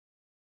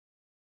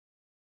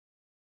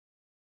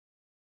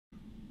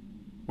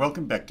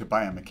Welcome back to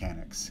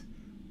biomechanics.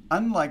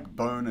 Unlike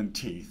bone and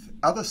teeth,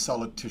 other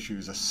solid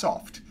tissues are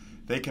soft.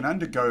 They can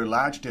undergo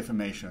large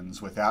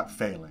deformations without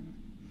failing.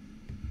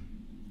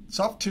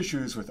 Soft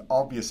tissues with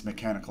obvious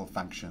mechanical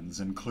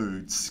functions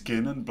include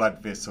skin and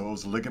blood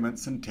vessels,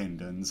 ligaments and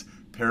tendons,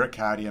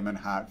 pericardium and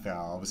heart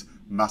valves,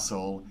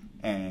 muscle,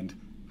 and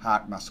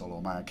heart muscle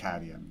or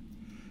myocardium.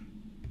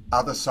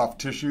 Other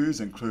soft tissues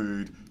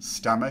include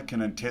stomach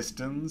and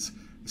intestines,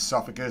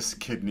 esophagus,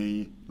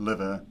 kidney,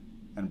 liver,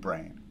 and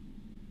brain.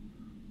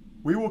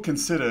 We will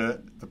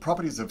consider the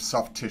properties of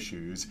soft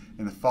tissues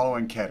in the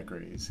following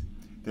categories: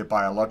 their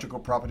biological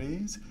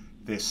properties,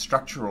 their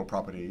structural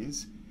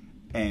properties,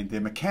 and their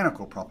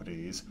mechanical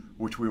properties,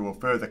 which we will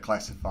further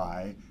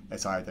classify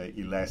as either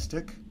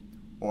elastic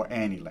or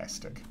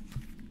anelastic.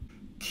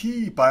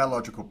 Key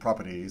biological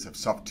properties of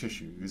soft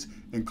tissues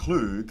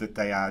include that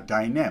they are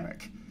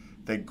dynamic.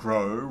 They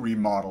grow,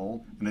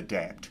 remodel, and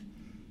adapt.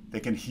 They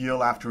can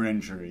heal after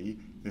injury.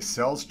 Their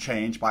cells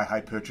change by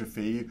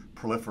hypertrophy,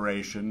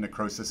 proliferation,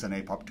 necrosis, and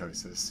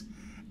apoptosis,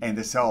 and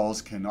the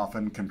cells can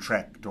often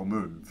contract or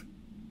move.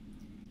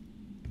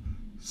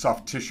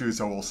 Soft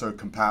tissues are also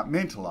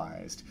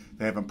compartmentalized.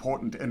 They have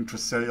important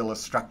intracellular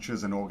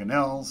structures and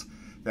organelles.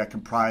 They are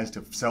comprised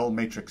of cell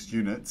matrix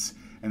units,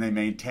 and they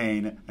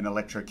maintain an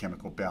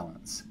electrochemical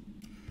balance.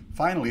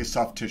 Finally,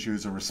 soft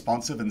tissues are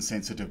responsive and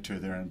sensitive to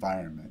their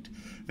environment.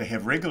 They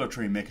have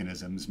regulatory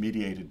mechanisms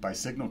mediated by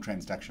signal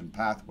transduction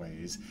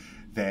pathways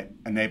that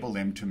enable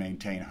them to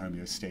maintain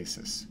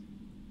homeostasis.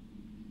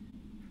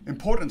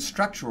 Important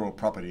structural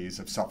properties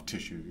of soft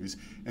tissues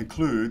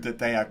include that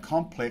they are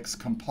complex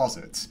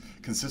composites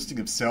consisting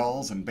of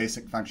cells and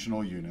basic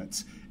functional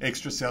units,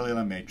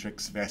 extracellular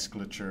matrix,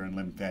 vasculature, and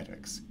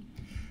lymphatics.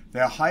 They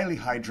are highly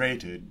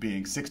hydrated,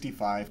 being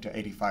 65 to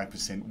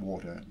 85%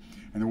 water,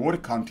 and the water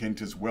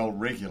content is well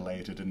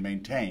regulated and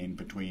maintained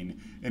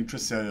between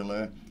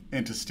intracellular,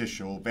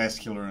 interstitial,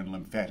 vascular, and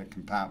lymphatic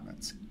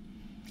compartments.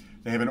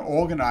 They have an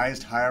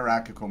organized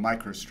hierarchical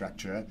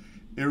microstructure,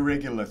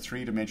 irregular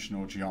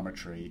three-dimensional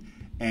geometry,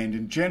 and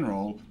in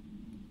general,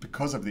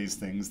 because of these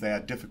things, they are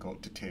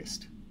difficult to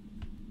test.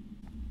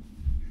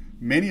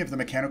 Many of the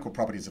mechanical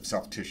properties of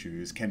soft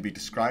tissues can be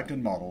described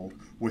and modeled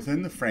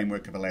within the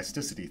framework of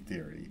elasticity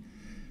theory.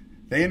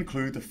 They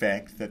include the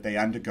fact that they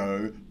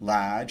undergo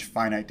large,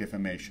 finite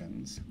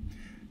deformations.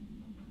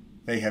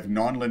 They have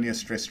nonlinear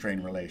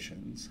stress-strain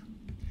relations.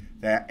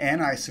 They are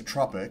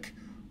anisotropic,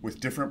 with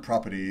different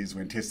properties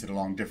when tested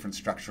along different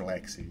structural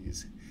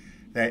axes.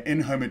 They are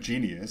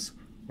inhomogeneous,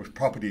 with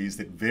properties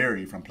that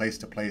vary from place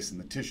to place in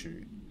the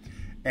tissue,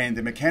 and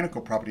the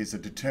mechanical properties are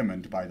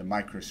determined by the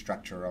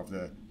microstructure of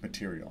the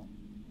material.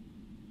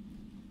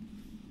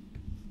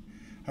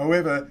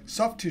 However,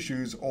 soft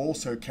tissues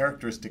also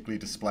characteristically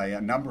display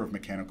a number of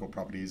mechanical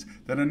properties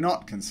that are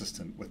not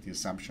consistent with the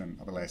assumption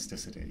of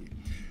elasticity.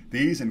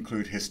 These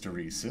include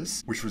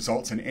hysteresis, which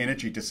results in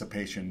energy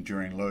dissipation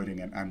during loading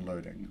and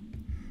unloading;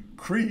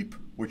 creep,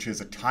 which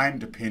is a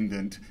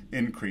time-dependent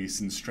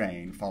increase in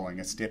strain following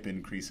a step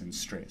increase in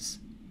stress;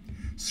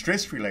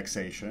 stress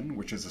relaxation,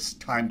 which is a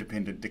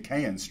time-dependent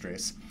decay in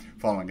stress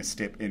following a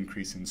step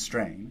increase in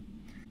strain.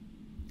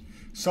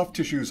 Soft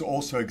tissues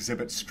also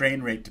exhibit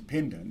strain rate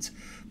dependence,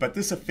 but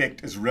this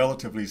effect is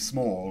relatively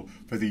small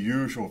for the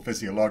usual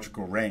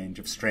physiological range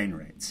of strain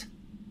rates.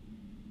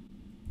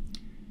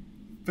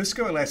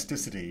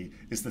 Viscoelasticity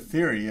is the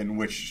theory in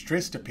which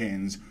stress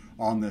depends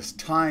on this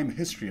time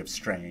history of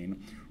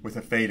strain with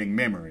a fading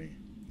memory.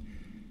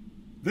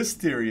 This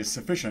theory is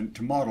sufficient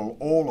to model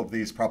all of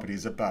these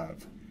properties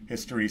above: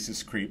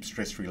 hysteresis, creep,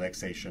 stress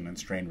relaxation, and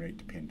strain rate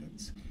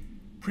dependence.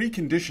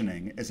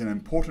 Preconditioning is an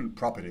important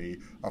property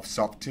of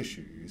soft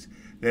tissues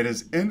that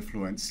is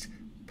influenced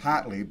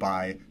partly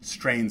by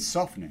strain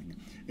softening,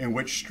 in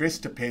which stress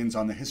depends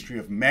on the history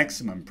of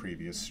maximum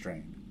previous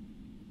strain.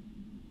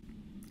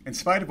 In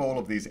spite of all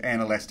of these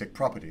anelastic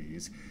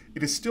properties,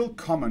 it is still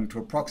common to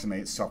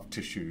approximate soft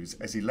tissues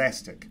as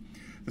elastic.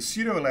 The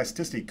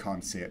pseudoelasticity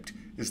concept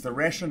is the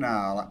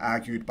rationale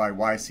argued by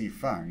Y.C.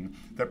 Feng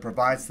that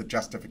provides the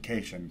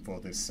justification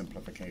for this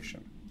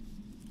simplification.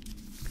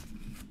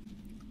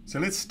 So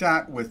let's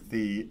start with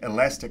the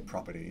elastic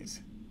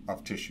properties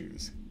of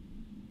tissues.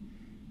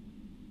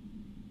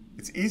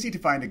 It's easy to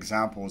find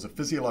examples of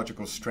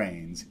physiological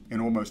strains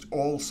in almost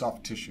all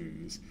soft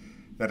tissues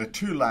that are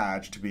too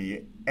large to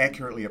be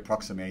accurately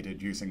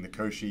approximated using the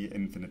Cauchy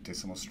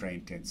infinitesimal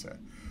strain tensor.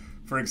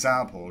 For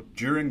example,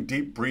 during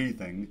deep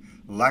breathing,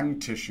 lung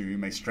tissue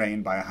may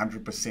strain by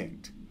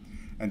 100%,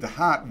 and the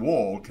heart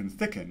wall can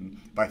thicken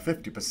by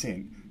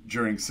 50%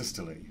 during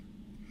systole.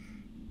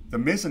 The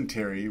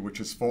mesentery,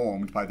 which is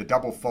formed by the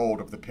double fold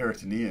of the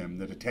peritoneum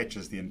that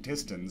attaches the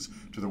intestines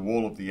to the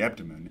wall of the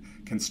abdomen,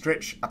 can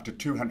stretch up to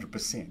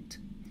 200%.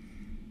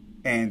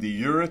 And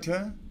the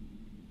ureter,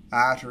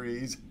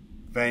 arteries,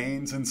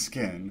 veins, and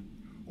skin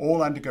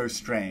all undergo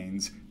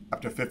strains up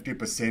to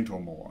 50%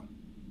 or more.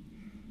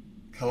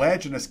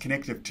 Collagenous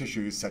connective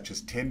tissues such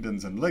as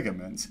tendons and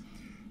ligaments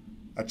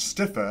are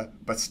stiffer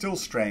but still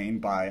strain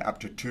by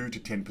up to 2 to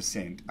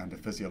 10% under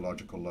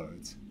physiological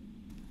loads.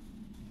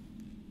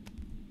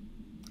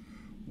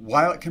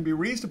 While it can be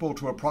reasonable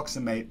to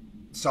approximate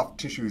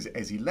soft tissues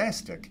as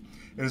elastic,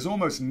 it is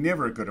almost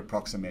never a good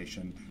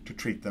approximation to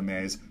treat them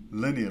as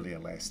linearly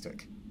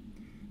elastic.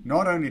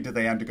 Not only do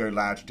they undergo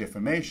large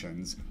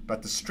deformations,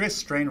 but the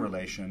stress-strain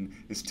relation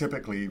is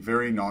typically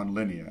very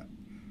nonlinear.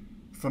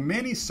 For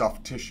many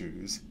soft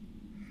tissues,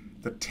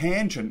 the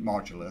tangent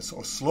modulus,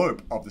 or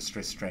slope of the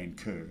stress-strain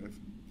curve,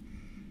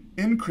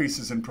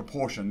 increases in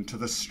proportion to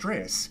the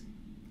stress,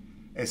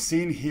 as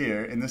seen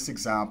here in this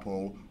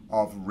example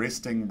of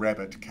resting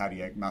rabbit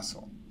cardiac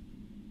muscle.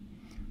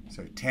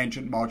 So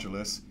tangent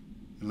modulus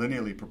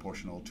linearly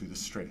proportional to the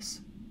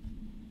stress.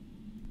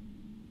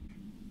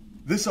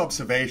 This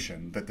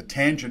observation that the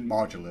tangent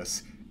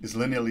modulus is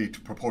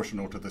linearly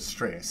proportional to the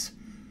stress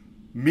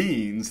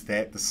means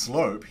that the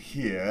slope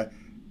here,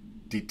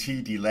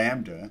 dt d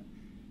lambda,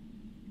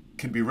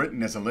 can be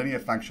written as a linear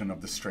function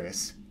of the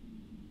stress.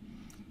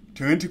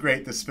 To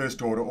integrate this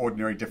first-order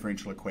ordinary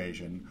differential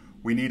equation,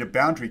 we need a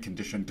boundary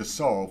condition to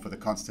solve for the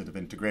constant of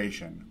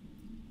integration.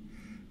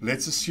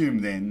 Let's assume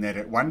then that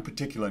at one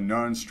particular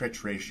known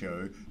stretch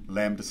ratio,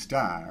 lambda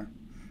star,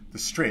 the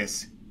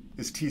stress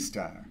is T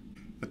star.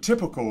 The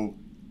typical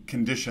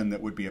condition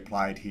that would be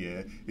applied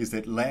here is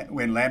that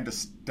when lambda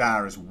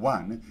star is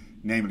 1,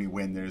 namely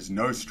when there is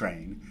no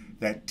strain,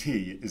 that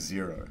T is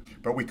 0.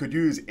 But we could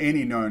use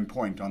any known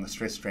point on the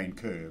stress-strain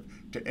curve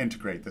to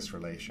integrate this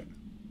relation.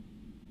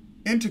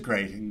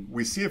 Integrating,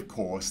 we see of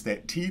course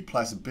that T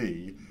plus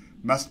B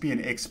must be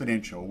an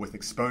exponential with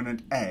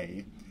exponent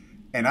A,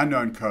 an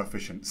unknown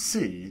coefficient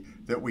C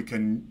that we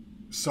can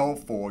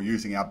solve for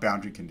using our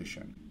boundary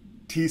condition.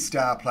 T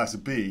star plus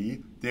B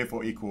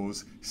therefore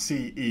equals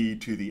CE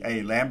to the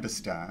A lambda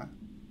star,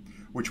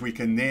 which we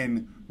can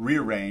then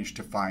rearrange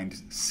to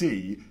find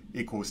C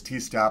equals T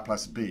star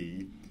plus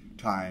B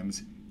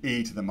times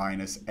e to the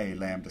minus A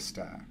lambda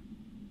star.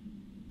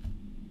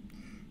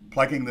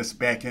 Plugging this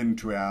back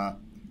into our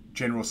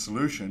general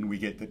solution, we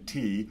get that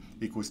T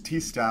equals T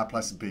star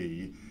plus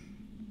B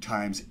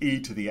times e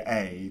to the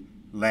A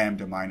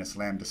lambda minus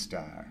lambda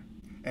star.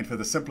 And for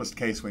the simplest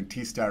case, when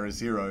T star is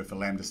 0 for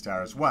lambda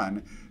star is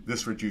 1,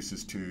 this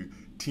reduces to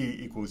T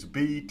equals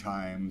B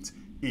times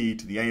e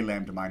to the A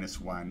lambda minus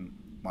 1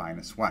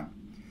 minus 1.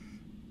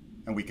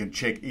 And we can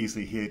check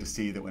easily here to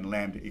see that when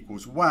lambda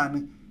equals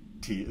 1,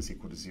 T is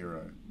equal to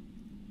 0.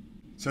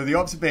 So the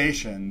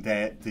observation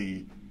that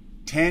the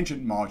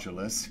tangent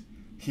modulus,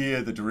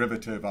 here the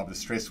derivative of the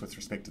stress with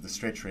respect to the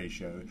stretch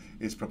ratio,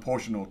 is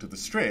proportional to the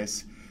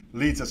stress,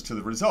 leads us to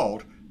the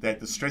result that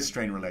the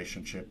stress-strain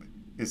relationship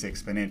is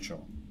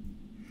exponential.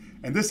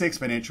 And this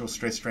exponential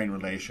stress-strain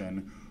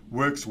relation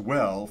works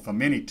well for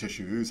many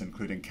tissues,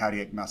 including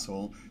cardiac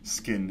muscle,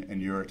 skin,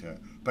 and ureter,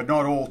 but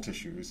not all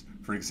tissues.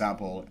 For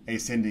example,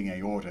 ascending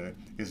aorta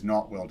is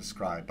not well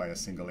described by a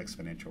single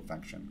exponential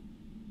function.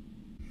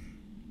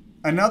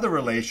 Another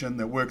relation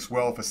that works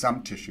well for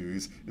some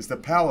tissues is the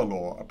power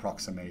law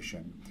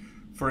approximation.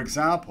 For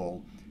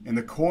example, in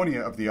the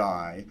cornea of the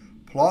eye,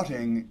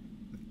 plotting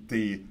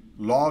the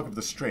log of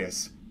the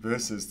stress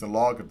versus the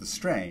log of the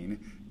strain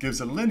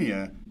gives a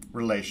linear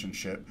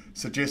relationship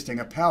suggesting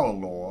a power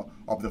law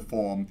of the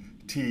form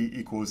T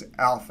equals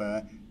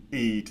alpha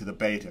e to the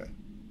beta.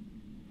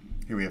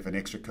 Here we have an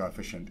extra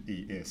coefficient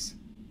es.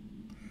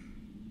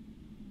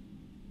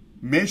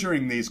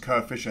 Measuring these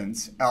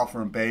coefficients, alpha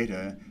and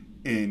beta,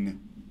 in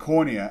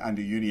cornea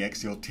under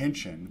uniaxial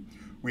tension,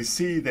 we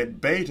see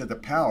that beta, the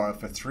power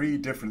for 3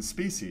 different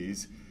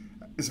species,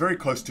 is very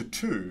close to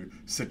 2,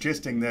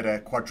 suggesting that a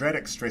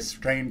quadratic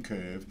stress-strain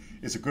curve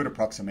is a good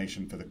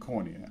approximation for the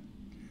cornea.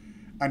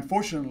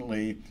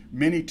 Unfortunately,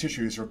 many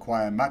tissues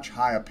require much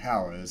higher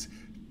powers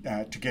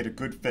to get a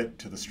good fit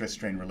to the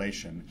stress-strain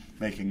relation,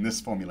 making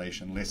this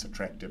formulation less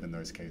attractive in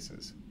those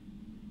cases.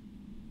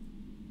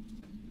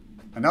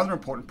 Another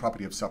important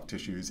property of soft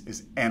tissues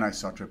is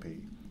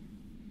anisotropy.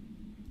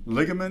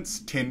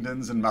 Ligaments,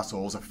 tendons, and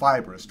muscles are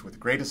fibrous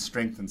with greatest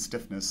strength and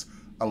stiffness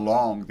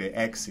along their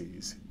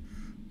axes.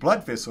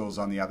 Blood vessels,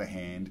 on the other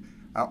hand,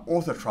 are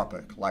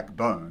orthotropic, like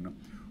bone,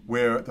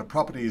 where the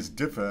properties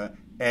differ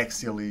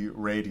axially,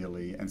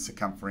 radially, and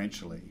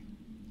circumferentially.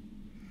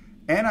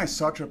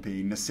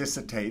 Anisotropy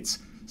necessitates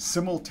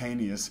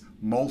simultaneous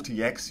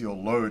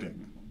multi-axial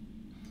loading,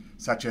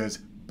 such as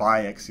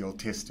biaxial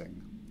testing.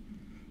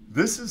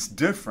 This is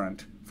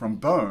different from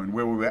bone,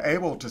 where we were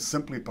able to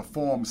simply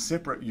perform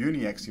separate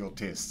uniaxial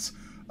tests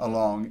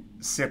along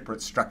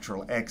separate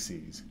structural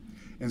axes.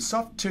 In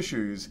soft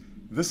tissues,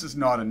 this is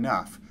not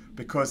enough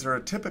because there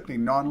are typically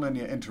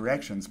nonlinear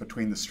interactions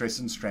between the stress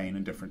and strain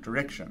in different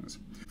directions.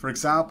 For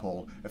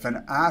example, if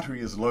an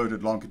artery is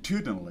loaded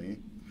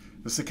longitudinally,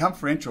 the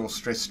circumferential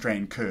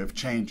stress-strain curve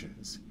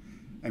changes.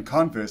 And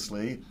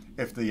conversely,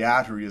 if the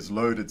artery is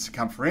loaded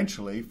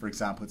circumferentially, for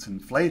example, it's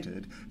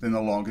inflated, then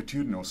the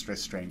longitudinal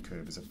stress-strain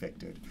curve is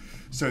affected.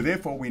 So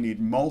therefore, we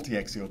need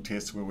multi-axial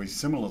tests where we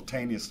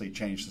simultaneously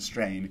change the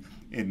strain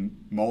in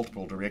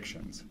multiple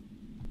directions.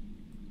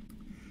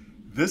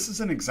 This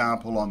is an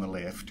example on the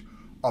left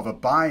of a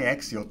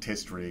biaxial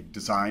test rig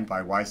designed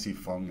by Y.C.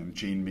 Fung and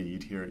Jean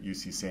Mead here at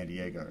UC San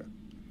Diego.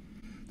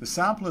 The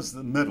sample is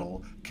the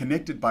middle,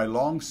 connected by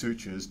long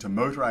sutures to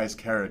motorized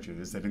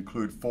carriages that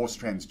include force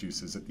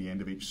transducers at the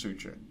end of each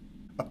suture.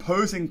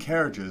 Opposing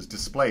carriages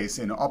displace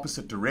in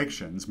opposite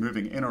directions,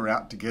 moving in or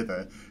out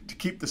together, to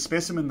keep the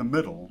specimen in the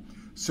middle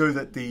so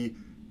that the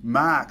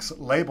marks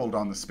labeled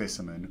on the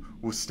specimen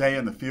will stay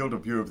in the field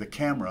of view of the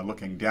camera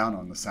looking down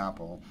on the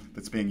sample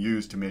that's being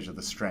used to measure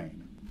the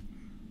strain.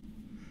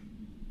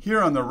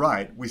 Here on the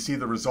right, we see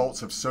the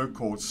results of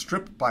so-called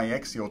strip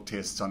biaxial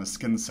tests on a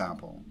skin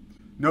sample.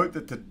 Note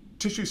that the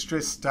tissue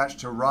stress starts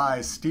to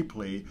rise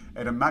steeply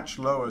at a much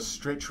lower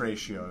stretch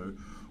ratio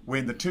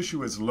when the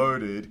tissue is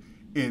loaded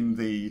in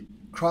the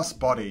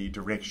cross-body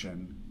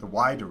direction, the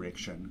Y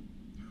direction,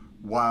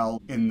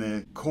 while in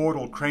the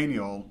caudal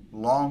cranial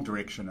long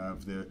direction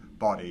of the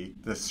body,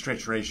 the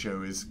stretch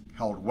ratio is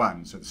held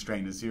 1, so the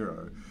strain is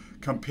 0,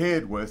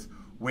 compared with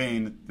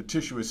when the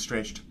tissue is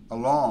stretched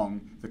along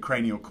the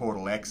cranial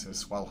caudal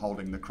axis while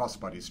holding the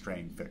cross-body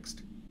strain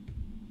fixed.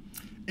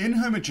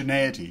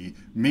 Inhomogeneity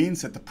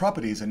means that the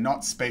properties are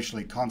not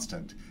spatially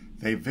constant.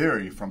 They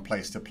vary from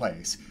place to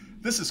place.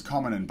 This is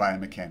common in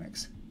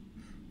biomechanics.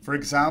 For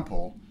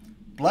example,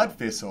 blood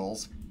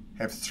vessels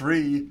have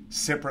 3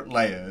 separate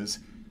layers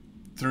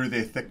through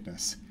their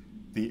thickness: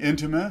 the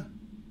intima,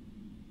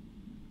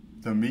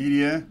 the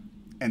media,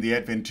 and the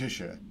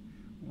adventitia,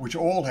 which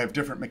all have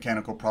different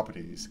mechanical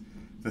properties.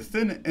 The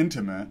thin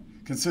intima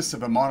consists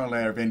of a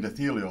monolayer of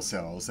endothelial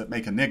cells that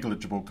make a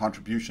negligible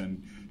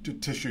contribution to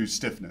tissue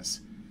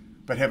stiffness,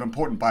 but have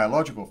important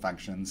biological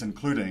functions,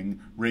 including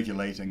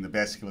regulating the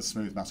vascular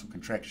smooth muscle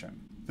contraction.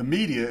 The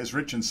media is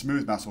rich in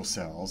smooth muscle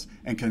cells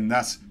and can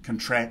thus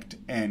contract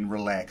and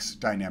relax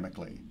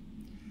dynamically.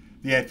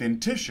 The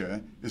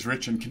adventitia is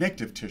rich in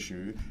connective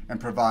tissue and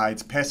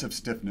provides passive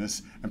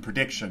stiffness and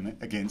protection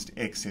against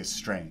excess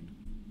strain.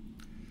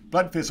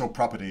 Blood vessel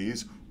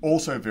properties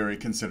also vary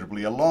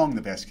considerably along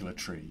the vascular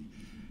tree.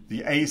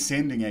 The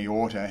ascending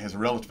aorta has a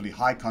relatively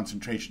high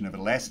concentration of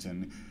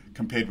elastin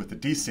compared with the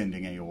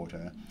descending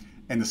aorta,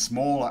 and the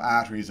smaller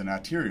arteries and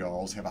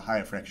arterioles have a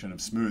higher fraction of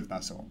smooth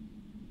muscle.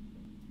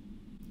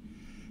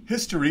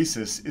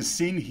 Hysteresis is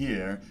seen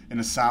here in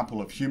a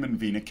sample of human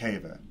vena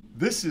cava.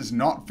 This is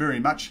not very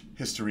much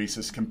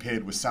hysteresis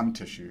compared with some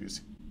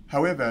tissues.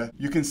 However,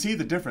 you can see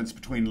the difference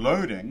between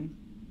loading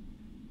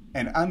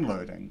and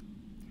unloading.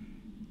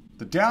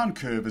 The down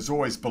curve is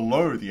always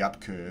below the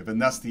up curve,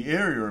 and thus the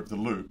area of the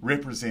loop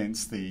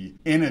represents the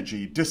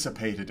energy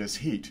dissipated as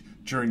heat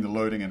during the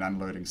loading and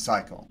unloading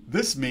cycle.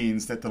 This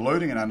means that the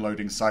loading and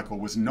unloading cycle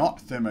was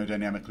not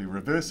thermodynamically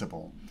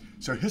reversible,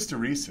 so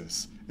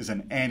hysteresis is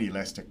an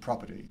anelastic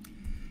property.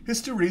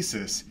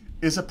 Hysteresis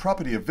is a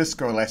property of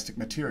viscoelastic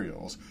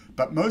materials,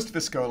 but most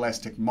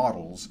viscoelastic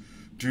models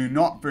do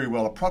not very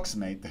well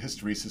approximate the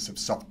hysteresis of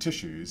soft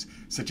tissues,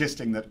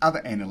 suggesting that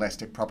other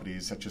anelastic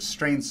properties such as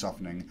strain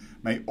softening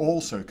may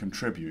also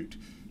contribute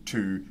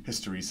to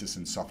hysteresis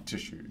in soft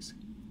tissues.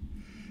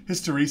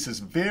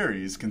 Hysteresis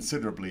varies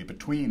considerably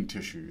between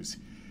tissues.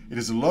 It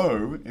is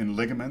low in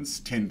ligaments,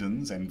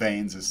 tendons, and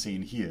veins as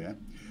seen here,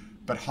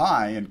 but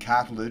high in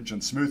cartilage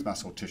and smooth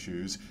muscle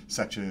tissues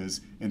such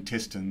as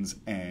intestines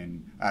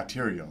and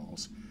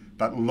arterioles,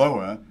 but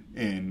lower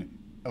in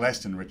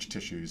elastin-rich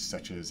tissues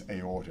such as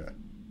aorta.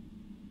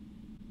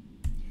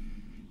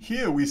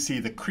 Here we see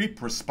the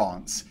creep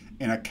response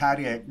in a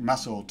cardiac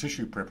muscle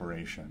tissue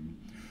preparation,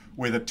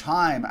 where the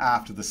time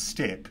after the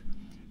step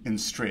in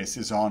stress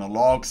is on a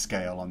log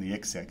scale on the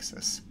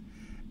x-axis,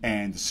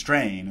 and the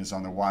strain is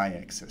on the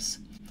y-axis.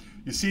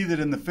 You see that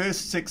in the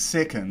first 6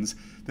 seconds,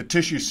 the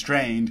tissue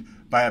strained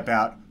by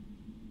about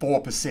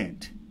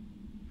 4%.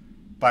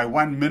 By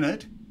 1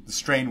 minute, the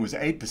strain was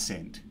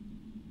 8%.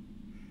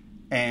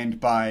 And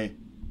by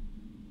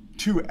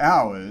 2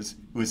 hours,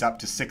 it was up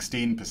to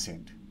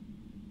 16%.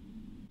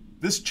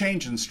 This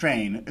change in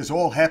strain is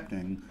all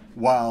happening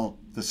while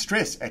the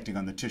stress acting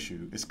on the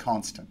tissue is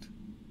constant.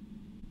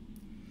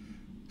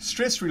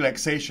 Stress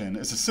relaxation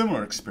is a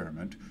similar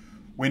experiment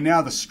where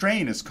now the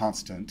strain is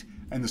constant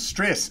and the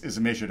stress is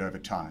measured over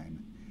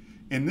time.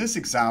 In this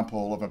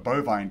example of a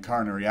bovine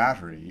coronary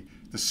artery,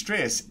 the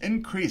stress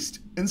increased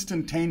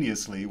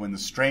instantaneously when the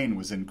strain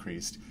was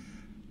increased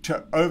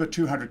to over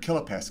 200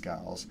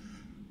 kilopascals,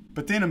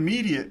 but then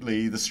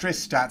immediately the stress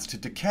starts to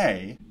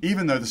decay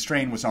even though the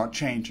strain was not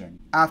changing.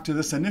 After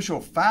this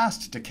initial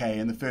fast decay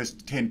in the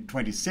first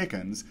 10-20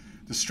 seconds,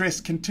 the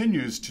stress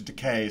continues to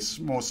decay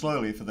more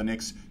slowly for the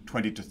next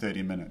 20 to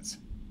 30 minutes.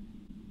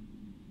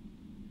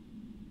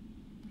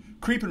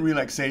 Creep and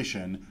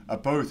relaxation are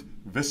both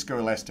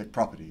viscoelastic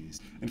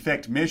properties. In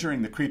fact,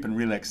 measuring the creep and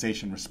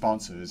relaxation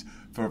responses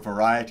for a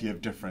variety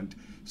of different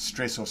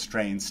stress or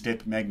strain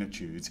step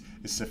magnitudes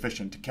is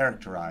sufficient to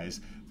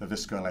characterize the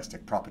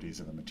viscoelastic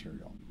properties of a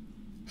material.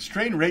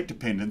 Strain rate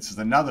dependence is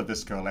another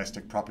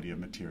viscoelastic property of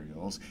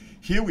materials.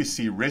 Here we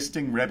see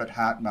resting rabbit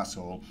heart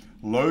muscle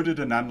loaded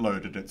and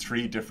unloaded at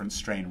 3 different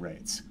strain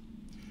rates.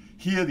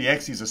 Here the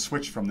axes are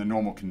switched from the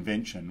normal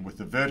convention, with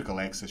the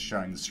vertical axis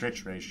showing the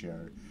stretch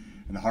ratio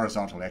and the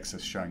horizontal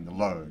axis showing the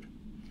load.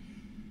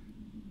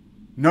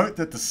 Note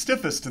that the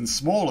stiffest and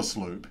smallest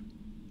loop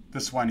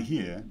this one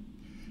here,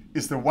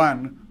 is the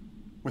one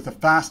with the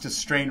fastest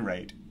strain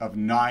rate of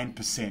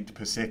 9%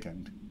 per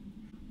second.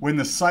 When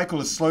the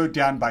cycle is slowed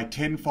down by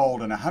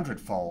 10-fold and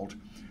 100-fold,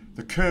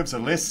 the curves are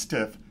less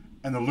stiff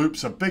and the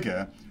loops are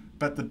bigger,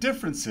 but the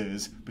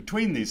differences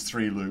between these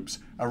three loops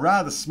are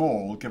rather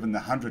small given the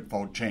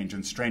 100-fold change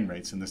in strain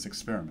rates in this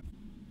experiment.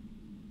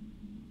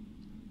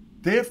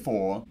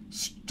 Therefore,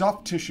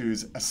 soft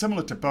tissues are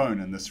similar to bone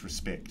in this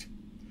respect.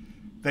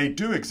 They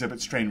do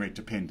exhibit strain rate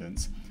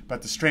dependence,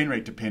 but the strain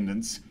rate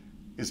dependence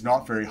is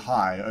not very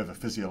high over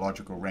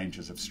physiological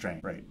ranges of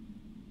strain rate.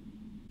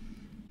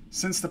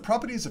 Since the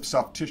properties of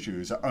soft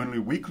tissues are only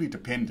weakly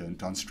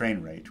dependent on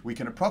strain rate, we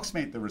can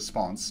approximate the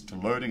response to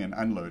loading and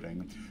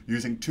unloading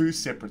using two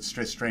separate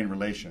stress-strain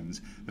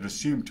relations that are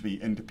assumed to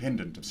be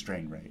independent of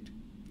strain rate.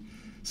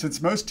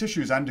 Since most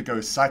tissues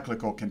undergo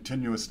cyclic or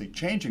continuously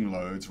changing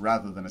loads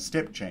rather than a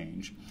step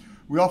change,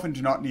 we often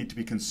do not need to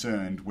be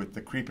concerned with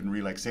the creep and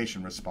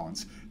relaxation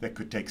response that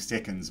could take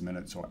seconds,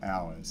 minutes, or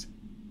hours.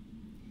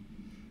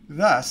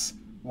 Thus,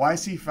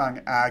 Y.C.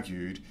 Feng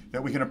argued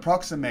that we can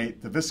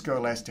approximate the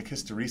viscoelastic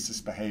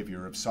hysteresis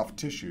behavior of soft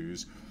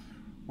tissues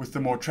with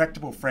the more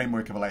tractable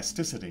framework of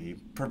elasticity,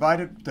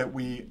 provided that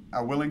we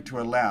are willing to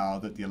allow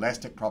that the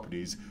elastic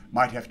properties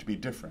might have to be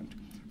different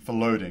for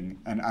loading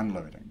and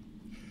unloading.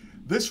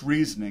 This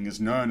reasoning is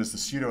known as the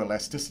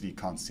pseudoelasticity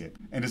concept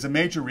and is a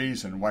major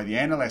reason why the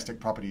anelastic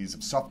properties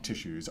of soft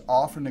tissues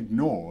are often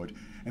ignored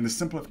and the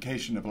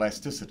simplification of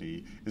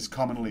elasticity is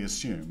commonly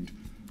assumed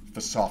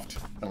for soft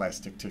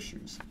elastic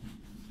tissues.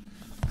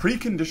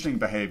 Preconditioning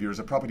behavior is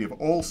a property of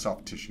all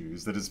soft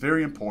tissues that is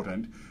very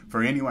important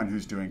for anyone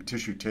who's doing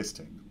tissue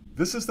testing.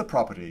 This is the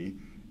property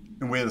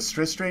in where the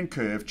stress-strain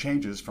curve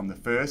changes from the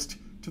first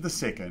to the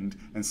second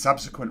and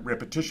subsequent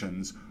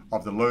repetitions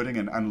of the loading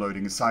and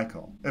unloading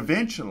cycle.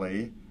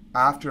 Eventually,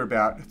 after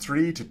about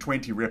 3 to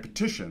 20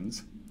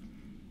 repetitions,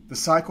 the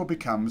cycle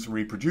becomes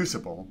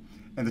reproducible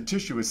and the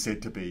tissue is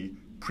said to be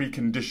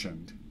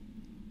preconditioned.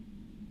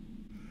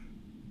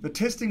 The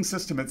testing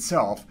system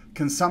itself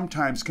can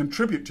sometimes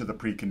contribute to the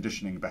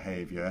preconditioning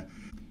behavior.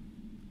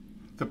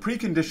 The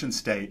preconditioned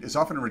state is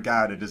often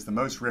regarded as the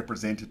most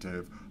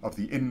representative of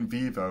the in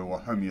vivo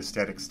or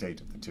homeostatic state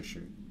of the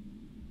tissue.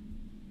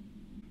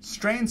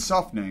 Strain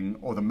softening,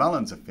 or the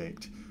Mullins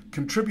effect,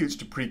 contributes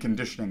to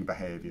preconditioning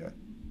behavior.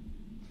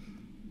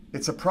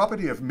 It's a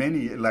property of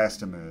many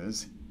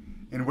elastomers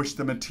in which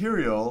the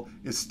material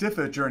is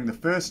stiffer during the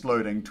first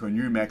loading to a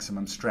new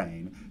maximum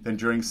strain than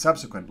during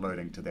subsequent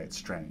loading to that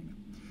strain.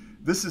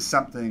 This is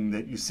something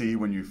that you see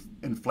when you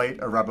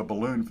inflate a rubber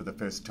balloon for the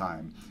first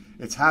time.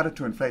 It's harder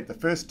to inflate the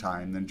first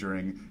time than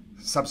during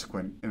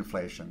subsequent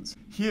inflations.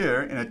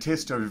 Here, in a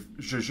test of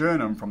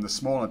jejunum from the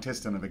small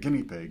intestine of a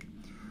guinea pig,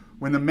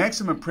 when the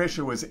maximum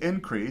pressure was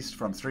increased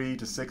from 3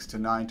 to 6 to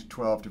 9 to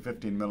 12 to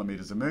 15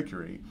 millimeters of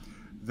mercury,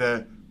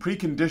 the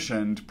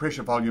preconditioned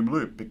pressure volume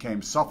loop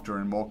became softer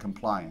and more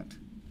compliant.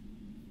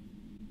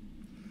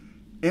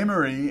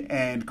 Emery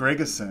and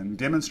Gregerson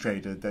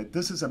demonstrated that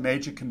this is a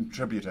major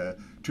contributor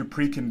to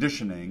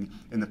preconditioning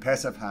in the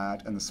passive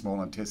heart and the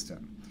small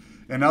intestine.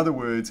 In other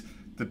words,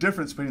 the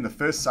difference between the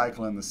first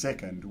cycle and the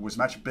second was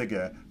much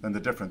bigger than the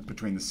difference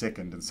between the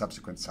second and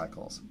subsequent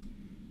cycles.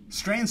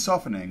 Strain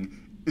softening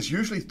is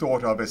usually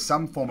thought of as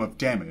some form of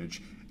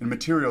damage in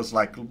materials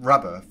like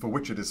rubber for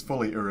which it is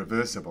fully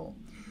irreversible.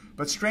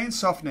 But strain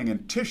softening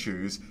in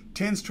tissues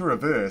tends to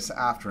reverse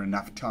after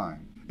enough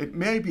time. It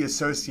may be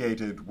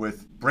associated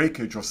with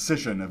breakage or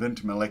scission of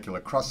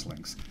intermolecular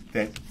crosslinks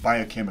that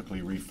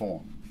biochemically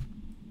reform.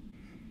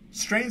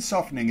 Strain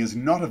softening is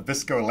not a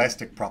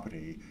viscoelastic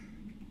property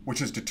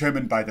which is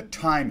determined by the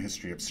time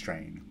history of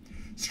strain.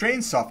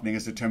 Strain softening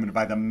is determined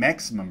by the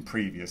maximum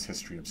previous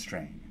history of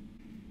strain.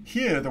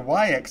 Here, the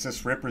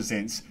y-axis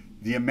represents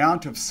the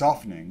amount of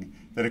softening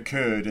that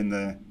occurred in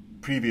the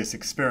previous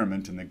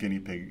experiment in the guinea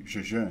pig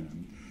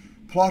jejunum,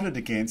 plotted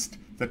against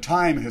the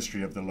time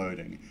history of the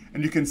loading.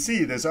 And you can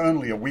see there's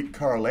only a weak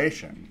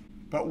correlation.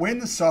 But when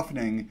the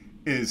softening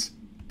is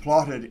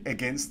plotted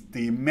against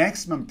the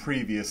maximum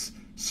previous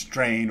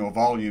strain or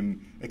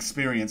volume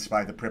experienced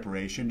by the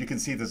preparation, you can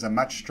see there's a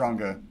much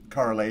stronger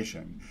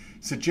correlation,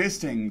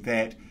 suggesting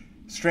that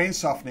strain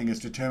softening is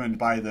determined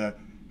by the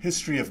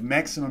history of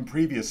maximum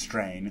previous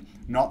strain,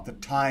 not the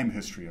time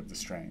history of the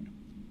strain.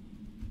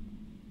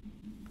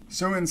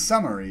 So in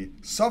summary,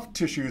 soft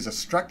tissues are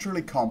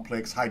structurally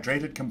complex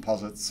hydrated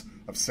composites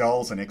of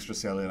cells and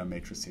extracellular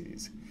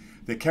matrices.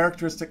 Their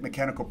characteristic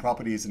mechanical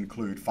properties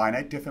include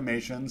finite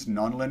deformations,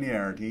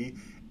 nonlinearity,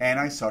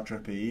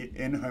 anisotropy,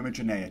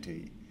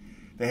 inhomogeneity.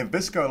 They have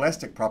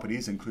viscoelastic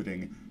properties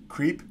including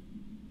creep,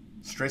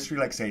 stress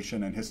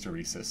relaxation, and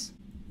hysteresis,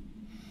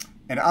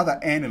 and other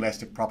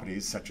anelastic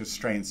properties such as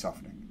strain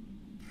softening.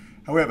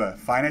 However,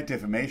 finite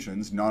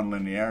deformations,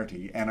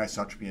 nonlinearity,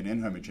 anisotropy, and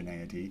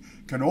inhomogeneity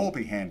can all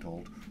be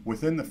handled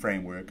within the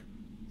framework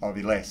of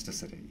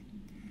elasticity.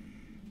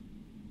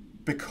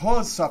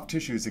 Because soft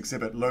tissues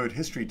exhibit load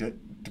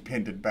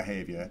history-dependent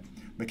behavior,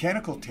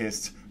 mechanical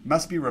tests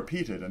must be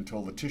repeated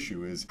until the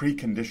tissue is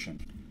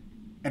preconditioned.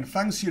 And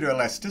Fung's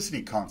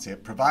pseudoelasticity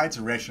concept provides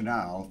a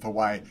rationale for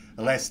why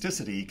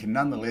elasticity can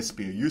nonetheless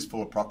be a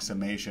useful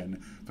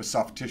approximation for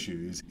soft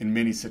tissues in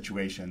many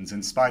situations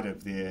in spite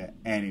of their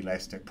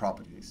anelastic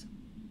properties.